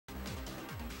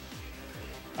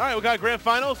right, we got grand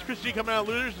finals. ChrisG coming out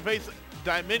losers to face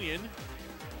Dieminion,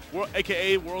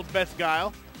 a.k.a. World's Best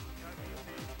Guile.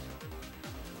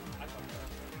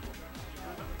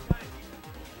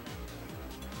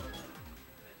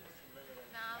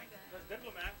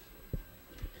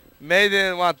 May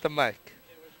didn't want the mic.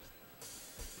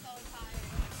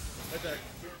 Right there.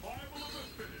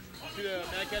 See the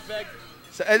Mad Cat bag?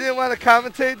 So I didn't want to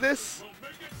commentate this.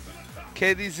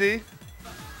 KDZ,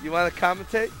 you want to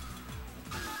commentate?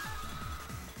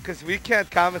 Because we can't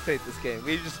commentate this game.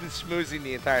 We've just been schmoozing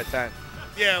the entire time.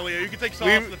 Yeah, Leo, you can take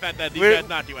solace in the fact that these guys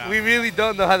knocked you out. We really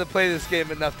don't know how to play this game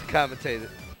enough to commentate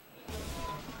it.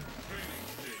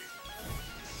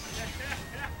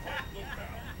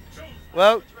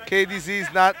 Well,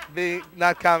 KDZ's not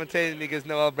commentating because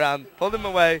Noel Brown pulled him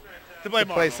away to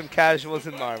play some casuals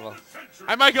in Marvel.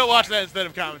 I might go watch that instead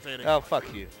of commentating. Oh,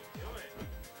 fuck you.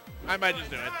 I might just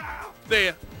do it. See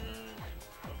ya.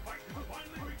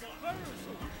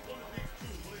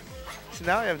 So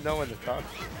now I have no one to talk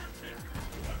to.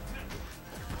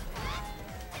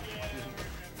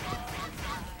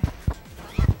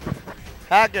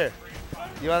 Hacker,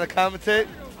 you want to commentate?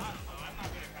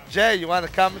 Jay, you want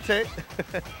to commentate?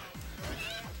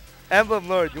 Emblem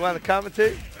Lord, you want to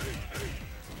commentate?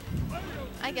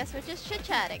 I guess we're just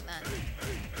chit-chatting then.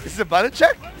 This is a button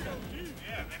check?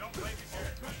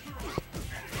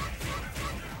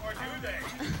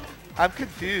 I'm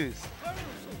confused.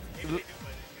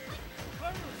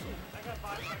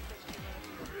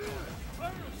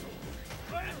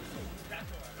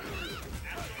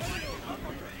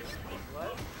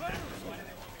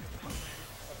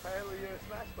 Apparently you're a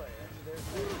Smash player.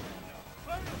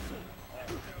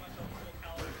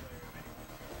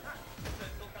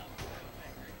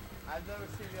 I've never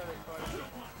seen the other card.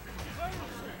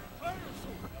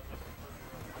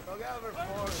 Soulgalibur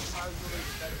 4 is arguably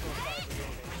the best Soulgalibur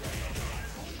game.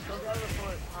 Soulgalibur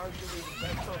 4 is arguably the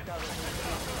best Soulgalibur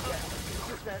game. It's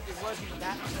just that it wasn't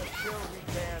that until we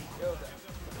banned Hilda.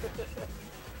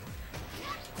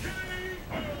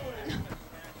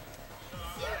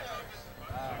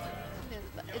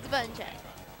 It's button check.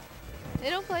 They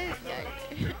don't play this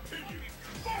character.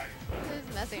 They're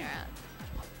just messing around.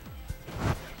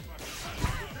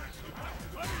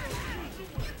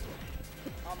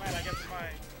 Oh man, I guess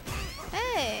mine.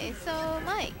 Hey, so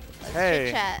Mike, let's Hey.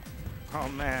 chit-chat. Oh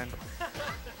man.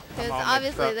 Because all mixed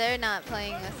obviously up. they're not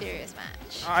playing a serious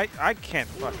match. I can't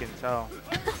fucking tell.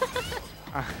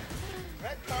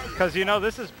 Because, you know,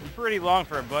 this is pretty long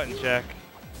for a button check.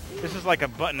 This is like a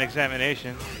button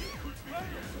examination.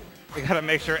 You gotta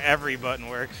make sure every button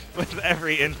works with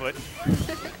every input.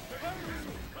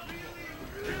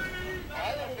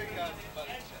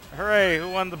 Hooray, who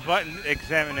won the button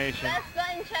examination? Best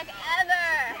button check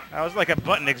ever! That was like a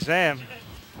button exam.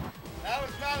 That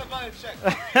was not a button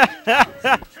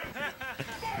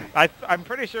check. I'm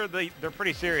pretty sure they're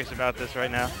pretty serious about this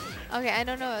right now. Okay, I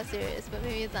don't know how serious, but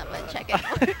maybe it's not button check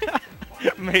anymore.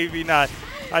 Maybe not.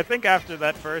 I think after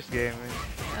that first game.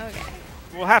 Okay.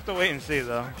 We'll have to wait and see,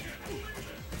 though.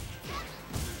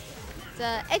 It's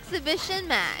an exhibition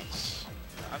match.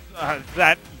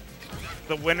 That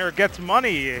the winner gets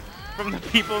money from the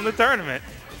people in the tournament.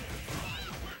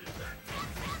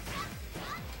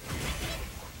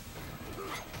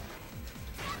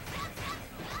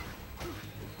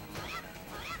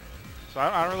 So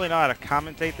I don't really know how to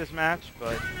commentate this match,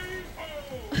 but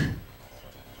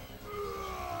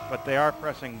they are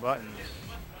pressing buttons.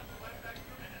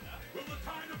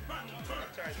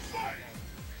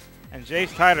 And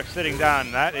Jay's tired of sitting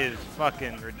down. That is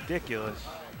fucking ridiculous.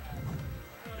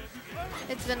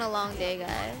 It's been a long day,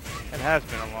 guys. It has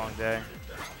been a long day.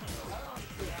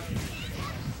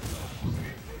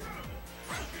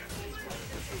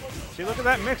 See, look at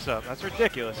that mix-up. That's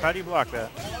ridiculous. How do you block that?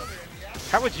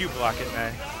 How would you block it,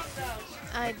 May?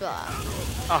 I block.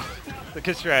 Oh, the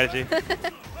good strategy.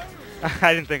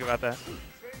 I didn't think about that.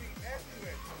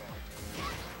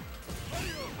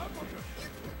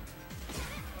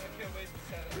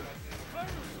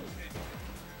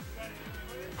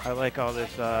 I like all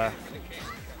this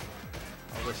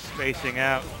spacing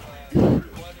out.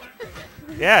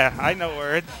 Yeah, I know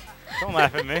words. Don't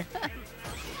laugh at me.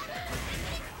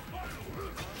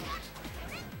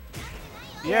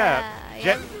 Yeah.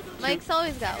 Mike's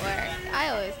always got work. I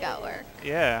always got work.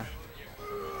 Yeah.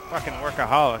 Fucking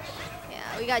workaholics.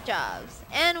 Yeah, we got jobs.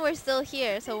 And we're still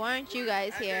here, so why aren't you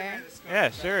guys here? Yeah,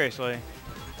 seriously.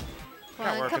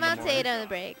 Well, come out to 8 on the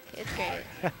break. It's great.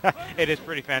 It is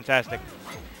pretty fantastic.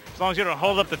 As long as you don't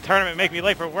hold up the tournament and make me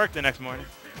late for work the next morning.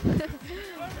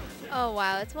 Oh,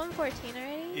 wow. It's 1:14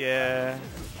 already? Yeah.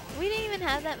 We didn't even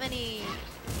have that many,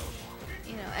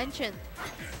 entrance.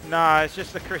 Nah, it's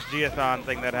just the ChrisG-a-thon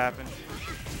thing that happened.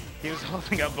 He was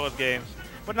holding up both games.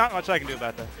 But not much I can do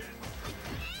about that.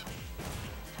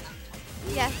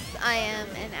 Yes, I am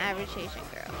an average Asian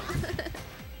girl.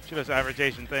 She does average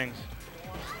Asian things.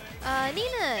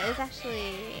 Nina is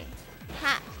actually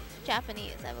half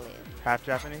Japanese, I believe. Half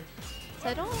Japanese? So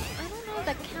I don't know if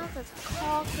that counts as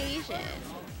Caucasian.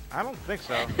 I don't think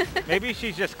so. Maybe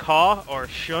she's just Ka or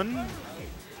Shun.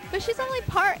 But she's only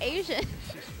part Asian.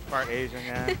 She's part Asian,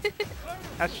 yeah.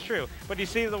 That's true. But you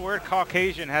see the word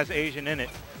Caucasian has Asian in it.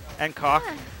 And cock.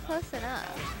 Yeah, close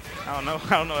enough. I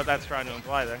don't know what that's trying to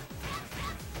imply there.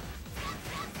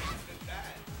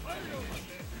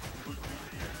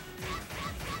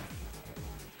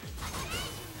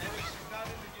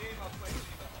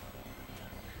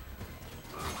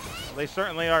 They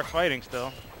certainly are fighting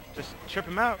still. Just trip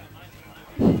him out.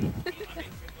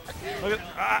 Look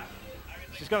at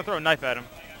she's gonna throw a knife at him.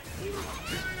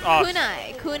 Oh,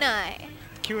 Kunai.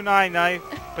 Kunai knife,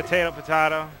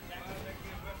 potato.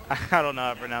 I don't know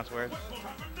how to pronounce words.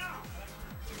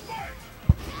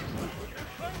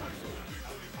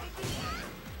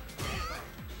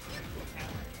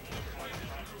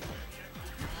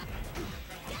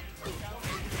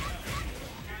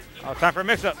 Oh, time for a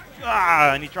mix-up.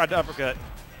 And he tried to uppercut.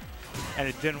 And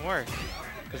it didn't work.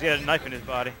 Because he had a knife in his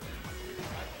body.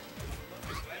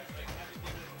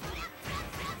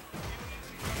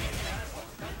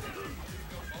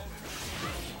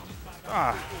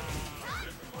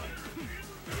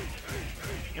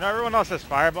 You know, everyone else has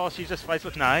fireball. She just fights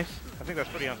with knives. I think that's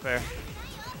pretty unfair.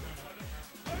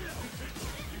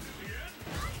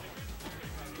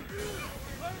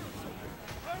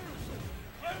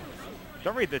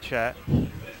 Don't read the chat.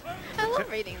 I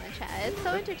love reading the chat. It's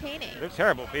so entertaining. They're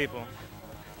terrible people.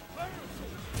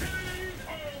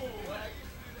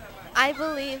 I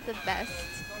believe the best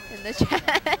in the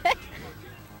chat.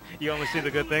 You only see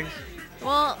the good things?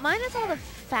 Well, mine is all the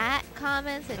fat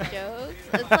comments and jokes.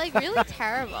 It's like really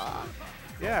terrible.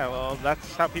 Yeah, well,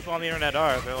 that's how people on the internet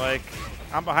are. They're like,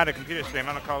 I'm behind a computer screen.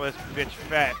 I'm gonna call this bitch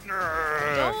fat.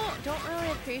 Don't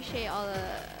really appreciate all the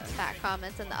fat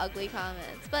comments and the ugly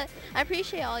comments, but I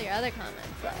appreciate all your other comments.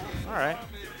 So. All right.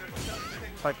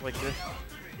 Type like this.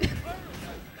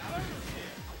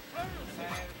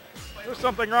 There's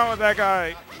something wrong with that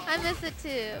guy. I miss it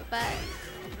too, but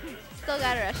still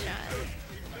got a restaurant.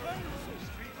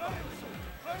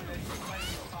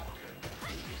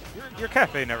 Your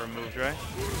cafe never moved, right?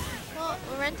 Well,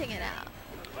 we're renting it out.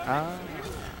 Ah.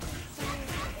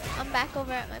 I'm back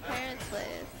over at my parents' place.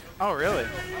 Oh, really?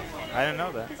 I didn't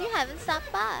know that. Because you haven't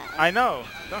stopped by. I know.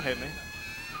 Don't hit me.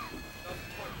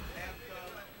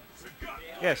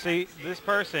 Yeah, see, this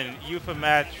person,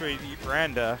 Euphematry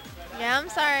Branda. Yeah, I'm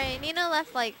sorry. Nina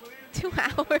left like 2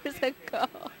 hours ago.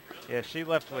 Yeah, she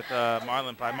left with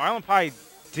Marlin Pie. Marlin Pie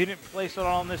didn't place at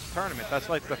all in this tournament. That's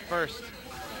like the first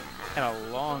in a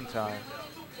long time.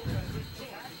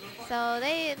 So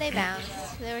they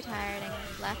bounced. They were tired and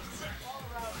left.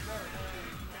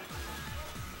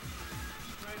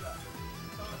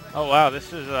 Oh wow,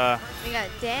 this is We got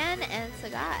Dan and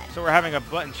Sagai. so we're having a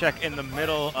button check in the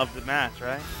middle of the match,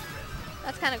 right?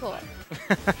 That's kind of cool.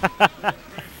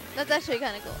 That's actually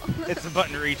kind of cool. It's the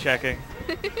button rechecking.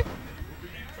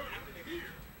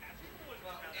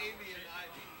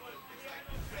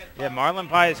 Yeah, Marlin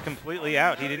Pie is completely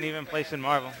out. He didn't even place in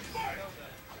Marvel.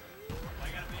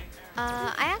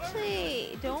 I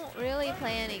actually don't really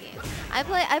play any games. I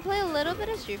play a little bit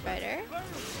of Street Fighter.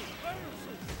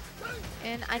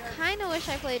 And I kind of wish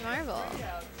I played Marvel.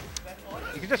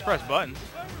 You can just press buttons.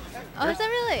 Oh, is that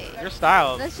really? Your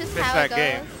style That's just fits how that it goes.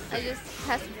 game. I just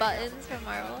press buttons for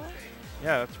Marvel.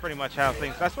 Yeah, that's pretty much how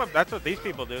things. That's what these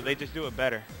people do. They just do it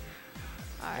better.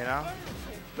 All right. You know,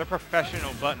 they're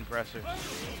professional button pressers.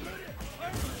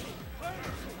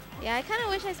 Yeah, I kind of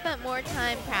wish I spent more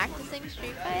time practicing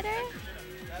Street Fighter.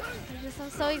 I'm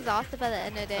so exhausted by the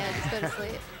end of the day. I just go to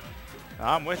sleep.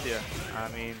 I'm with you. I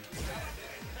mean,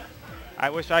 I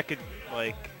wish I could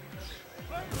like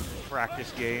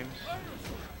practice games,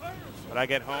 but I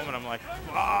get home and I'm like,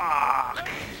 fuck.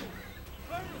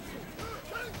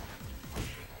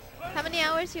 How many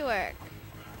hours you work?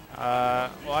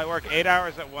 Well, I work 8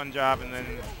 hours at one job and then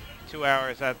 2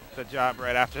 hours at the job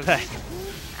right after that.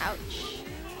 Ouch.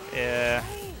 Yeah.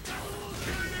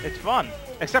 It's fun.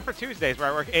 Except for Tuesdays where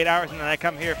I work 8 hours and then I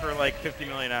come here for like 50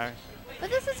 million hours. But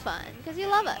this is fun because you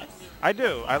love us. I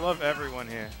do. I love everyone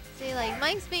here. See, like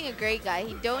Mike's being a great guy.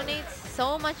 He donates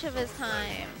so much of his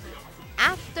time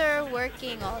after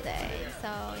working all day. So,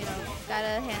 you know,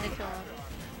 gotta hand it to him.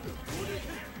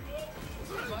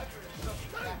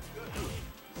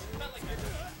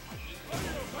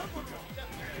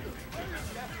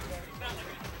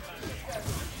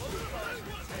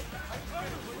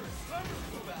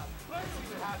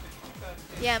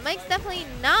 Yeah, Mike's definitely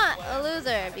not a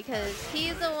loser because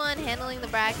he's the one handling the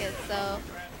brackets. So,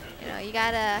 you know, you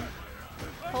got a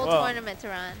whole tournament to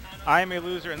run. I am a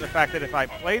loser in the fact that if I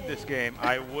played this game,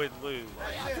 I would lose.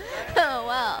 Oh,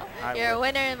 well, you're a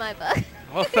winner in my book.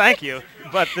 Well, thank you.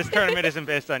 But this tournament isn't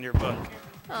based on your book.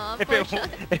 Oh, If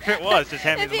it was, just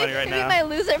hand me the money right now. It'd be my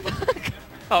loser book.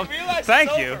 Oh, Realize thank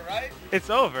it's you. over, right? It's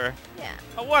over. Yeah.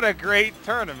 Oh, what a great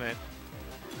tournament.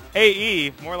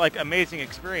 AE, more like amazing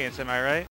experience, am I right?